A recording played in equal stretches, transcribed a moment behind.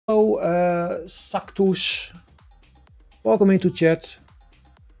Saktus. Welcome into chat.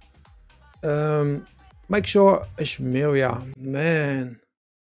 Make sure Ismyria. Man.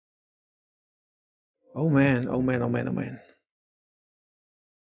 Oh man, oh man, oh man, oh man.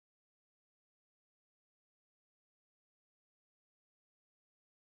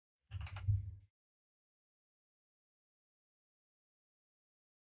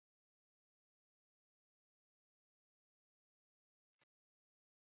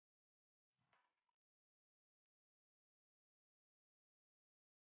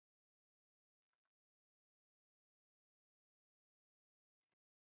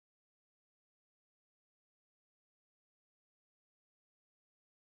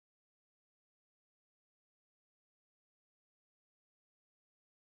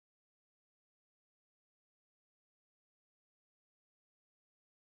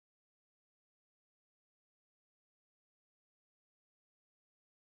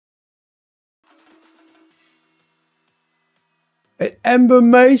 An Ember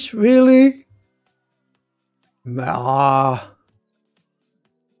Mage, really? Ah,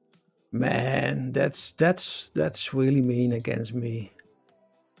 man, that's really mean against me.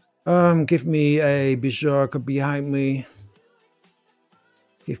 Give me a Berserker behind me.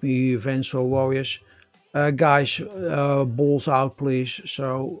 Give me Vengeful Warriors. Guys, balls out, please.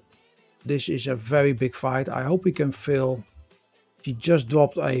 So this is a very big fight. I hope we can fill. She just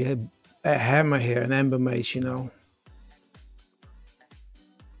dropped a hammer here, an Ember Mage, you know.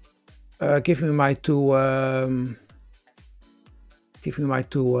 Give me my two. Give me my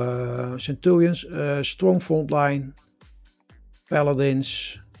two Centurions. Strong front line.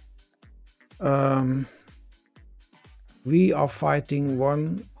 Paladins. We are fighting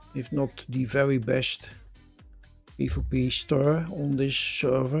one, if not the very best PvP stir on this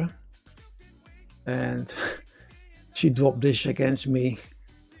server. And she dropped this against me.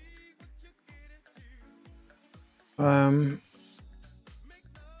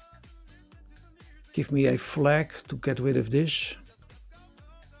 Give me a flag to get rid of this.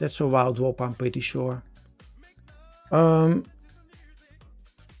 That's a wild drop, I'm pretty sure.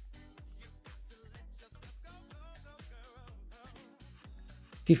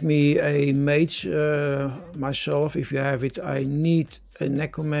 Give me a mage myself, if you have it. I need a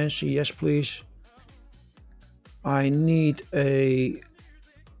necromancy, yes please. I need a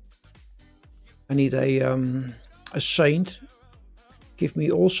saint. Give me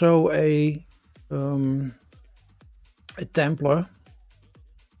also a Templar.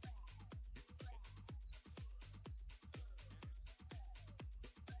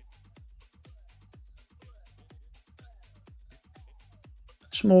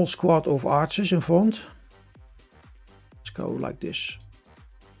 Small squad of archers in front. Let's go like this.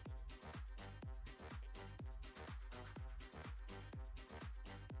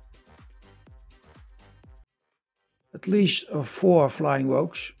 At least 4 flying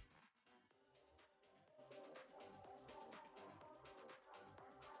rogues.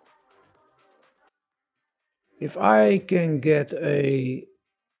 If I can get a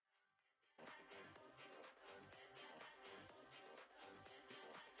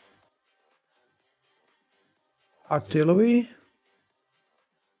artillery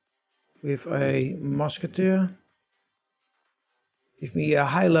with a musketeer, give me a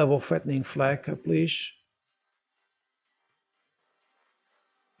high level threatening flag, please.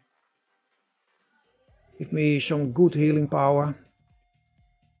 Give me some good healing power.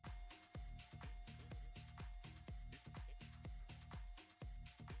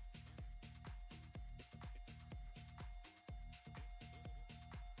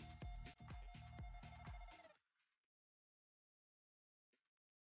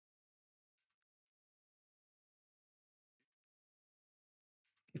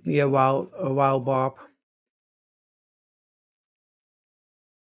 Give me a wild barb.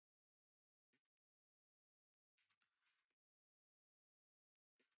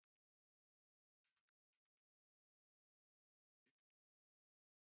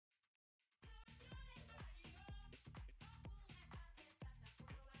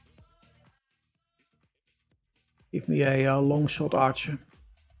 Give me a long shot archer.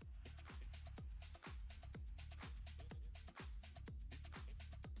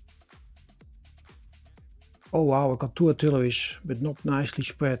 Oh wow, I got 2 artilleries, but not nicely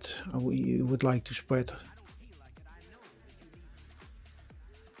spread. I would like to spread.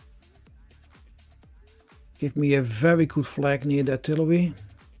 Give me a very good flag near the artillery.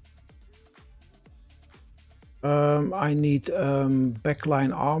 I need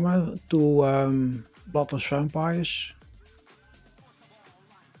backline armor to Bloodless Vampires.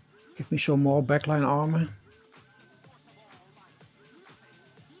 Give me some more backline armor.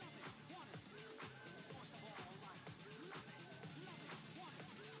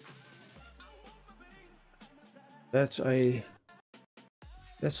 That's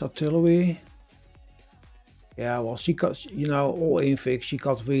artillery. Yeah, well, she got, you know, all infix. She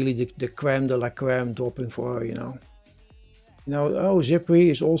got really the creme de la creme dropping for her, you know. You know, oh, Zipri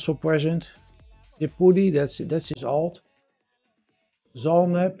is also present. Zipudi, that's his alt.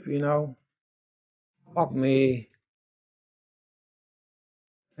 Zalnep, you know. Fuck me.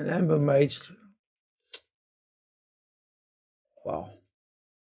 And Ember Mage. Well.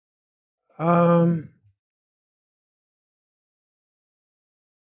 Um.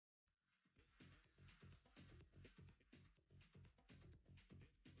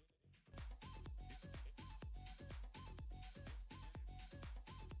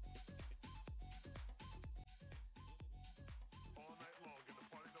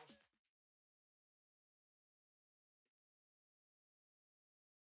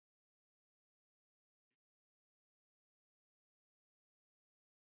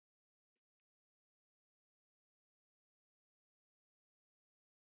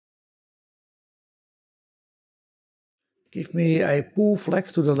 Give me a pool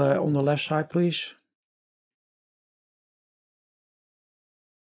flag to the on the left side, please.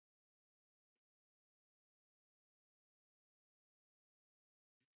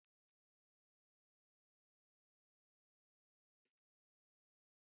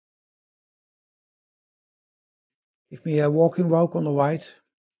 Give me a walking rope on the right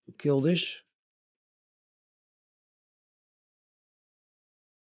to kill this.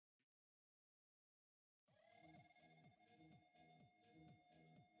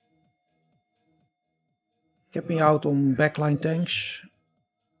 Get me out on backline tanks.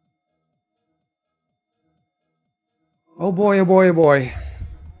 Oh boy, oh boy, oh boy.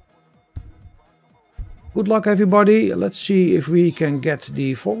 Good luck, everybody. Let's see if we can get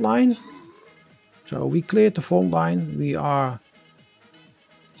the front line. So we cleared the front line. We are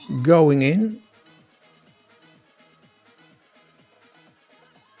going in.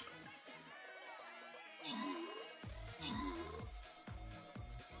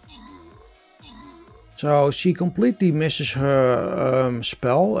 So she completely misses her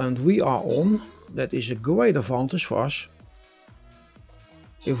spell and we are on. That is a great advantage for us.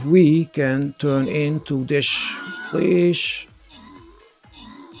 If we can turn into this, please.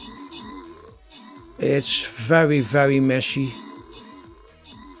 It's very, very messy.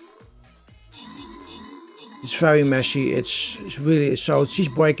 It's very messy. It's really, so she's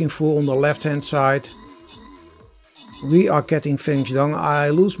breaking through on the left hand side. We are getting things done. I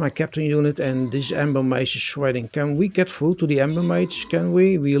lose my captain unit and this Ember Mage is shredding. Can we get through to the Ember Mage? Can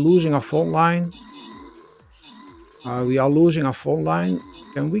we? We are losing our front line. We are losing our front line.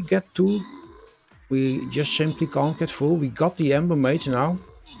 Can we get to? We just simply can't get through. We got the Ember Mage now.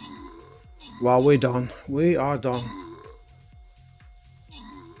 Well, we're done. We are done.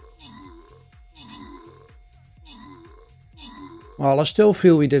 Well, I still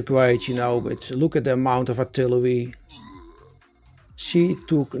feel we did great, you know, but look at the amount of artillery. She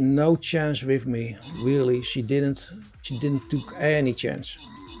took no chance with me, really. She didn't took any chance.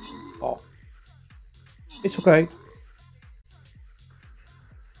 Oh, it's okay.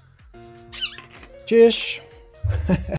 Cheers.